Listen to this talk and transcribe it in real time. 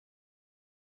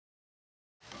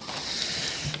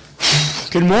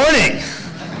Good morning.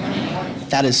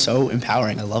 That is so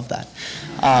empowering. I love that.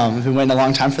 I've been waiting a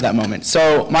long time for that moment.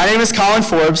 So my name is Colin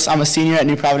Forbes. I'm a senior at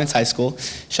New Providence High School.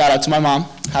 Shout out to my mom.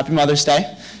 Happy Mother's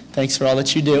Day. Thanks for all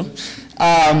that you do.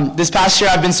 This past year,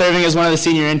 I've been serving as one of the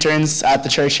senior interns at the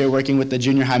church here, working with the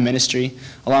junior high ministry,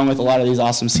 along with a lot of these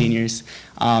awesome seniors.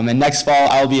 And next fall,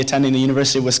 I'll be attending the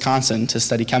University of Wisconsin to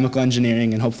study chemical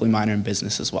engineering and hopefully minor in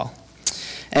business as well.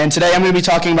 And today I'm going to be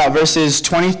talking about verses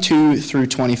 22 through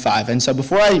 25. And so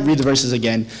before I read the verses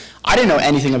again, I didn't know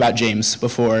anything about James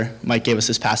before Mike gave us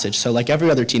this passage. So like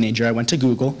every other teenager, I went to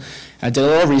Google, I did a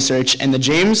little research, and the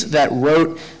James that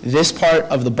wrote this part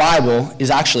of the Bible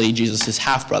is actually Jesus'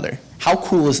 half-brother. How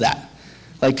cool is that?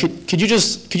 Like, could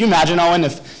you imagine, Owen,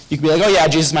 if you could be like, oh yeah,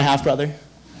 Jesus is my half-brother?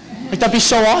 Like, that'd be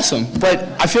so awesome. But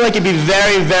I feel like it'd be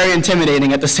very, very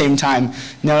intimidating at the same time,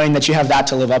 knowing that you have that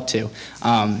to live up to.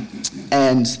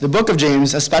 And the book of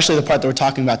James, especially the part that we're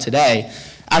talking about today,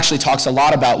 actually talks a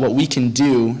lot about what we can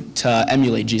do to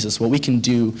emulate Jesus, what we can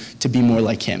do to be more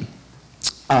like him.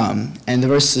 And the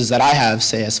verses that I have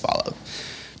say as follows.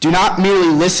 Do not merely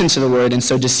listen to the word and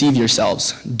so deceive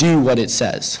yourselves. Do what it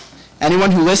says.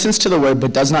 Anyone who listens to the word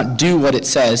but does not do what it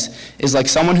says is like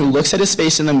someone who looks at his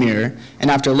face in the mirror and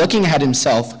after looking at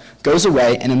himself goes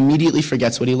away and immediately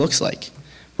forgets what he looks like.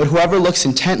 But whoever looks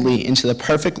intently into the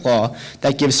perfect law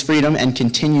that gives freedom and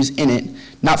continues in it,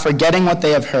 not forgetting what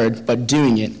they have heard but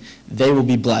doing it, they will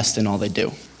be blessed in all they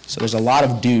do. So there's a lot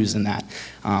of do's in that.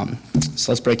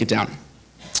 So let's break it down.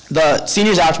 The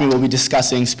seniors after me will be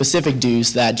discussing specific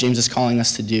do's that James is calling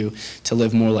us to do to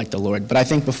live more like the Lord. But I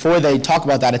think before they talk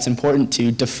about that, it's important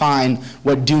to define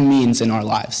what do means in our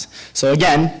lives. So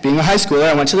again, being a high schooler,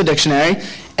 I went to the dictionary,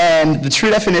 and the true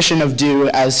definition of do,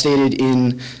 as stated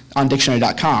on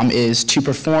dictionary.com, is to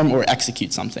perform or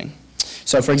execute something.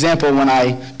 So for example, when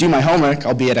I do my homework,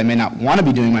 albeit I may not want to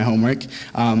be doing my homework,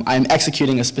 I'm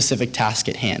executing a specific task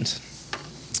at hand.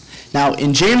 Now,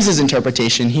 in James's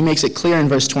interpretation, he makes it clear in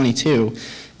verse 22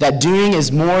 that doing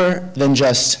is more than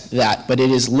just that, but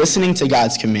it is listening to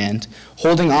God's command,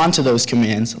 holding on to those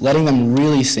commands, letting them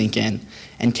really sink in,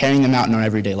 and carrying them out in our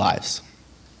everyday lives.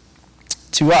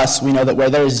 To us, we know that where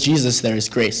there is Jesus, there is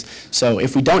grace. So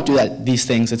if we don't do these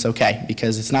things, it's okay,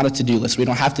 because it's not a to-do list. We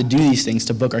don't have to do these things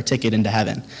to book our ticket into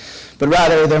heaven. But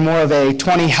rather, they're more of a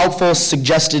 20 helpful,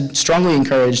 suggested, strongly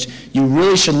encouraged, you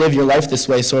really should live your life this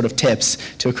way sort of tips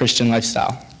to a Christian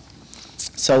lifestyle.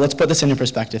 So let's put this into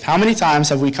perspective. How many times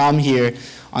have we come here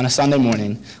on a Sunday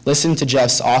morning, listened to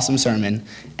Jeff's awesome sermon,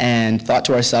 and thought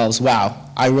to ourselves,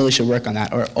 wow, I really should work on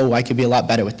that, or oh, I could be a lot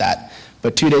better with that.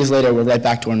 But 2 days later, we're right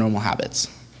back to our normal habits.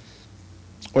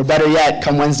 Or better yet,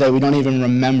 come Wednesday, we don't even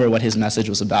remember what his message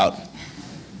was about.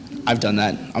 I've done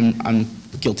that. I'm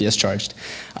guilty as charged.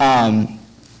 But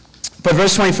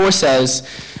verse 24 says,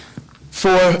 for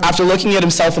after looking at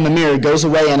himself in the mirror, goes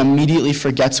away and immediately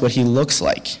forgets what he looks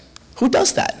like. Who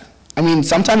does that? I mean,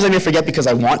 sometimes I may forget because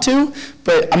I want to,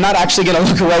 but I'm not actually going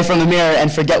to look away from the mirror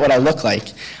and forget what I look like.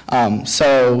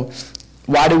 So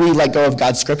why do we let go of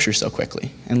God's scripture so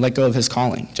quickly and let go of his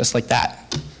calling, just like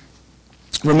that?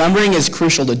 Remembering is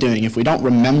crucial to doing. If we don't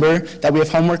remember that we have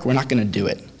homework, we're not going to do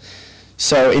it.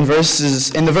 So in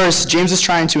the verse, James is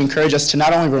trying to encourage us to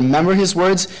not only remember his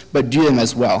words, but do them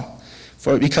as well.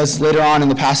 Because later on in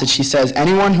the passage, he says,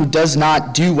 anyone who does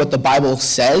not do what the Bible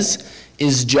says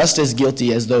is just as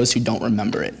guilty as those who don't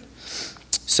remember it.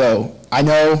 So I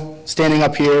know, standing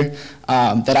up here,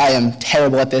 that I am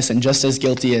terrible at this and just as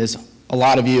guilty as a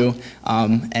lot of you,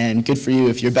 and good for you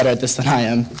if you're better at this than I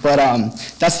am. But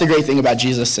that's the great thing about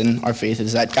Jesus and our faith,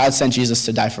 is that God sent Jesus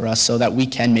to die for us so that we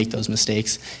can make those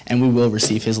mistakes and we will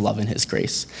receive his love and his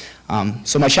grace.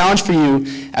 So my challenge for you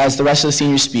as the rest of the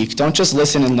seniors speak, don't just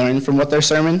listen and learn from what their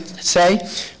sermons say,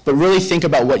 but really think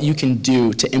about what you can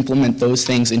do to implement those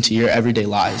things into your everyday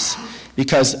lives.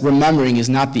 Because remembering is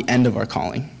not the end of our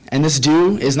calling. And this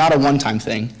do is not a one-time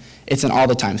thing. It's an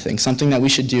all-the-time thing, something that we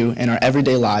should do in our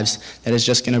everyday lives that is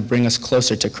just going to bring us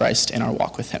closer to Christ in our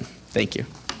walk with him. Thank you.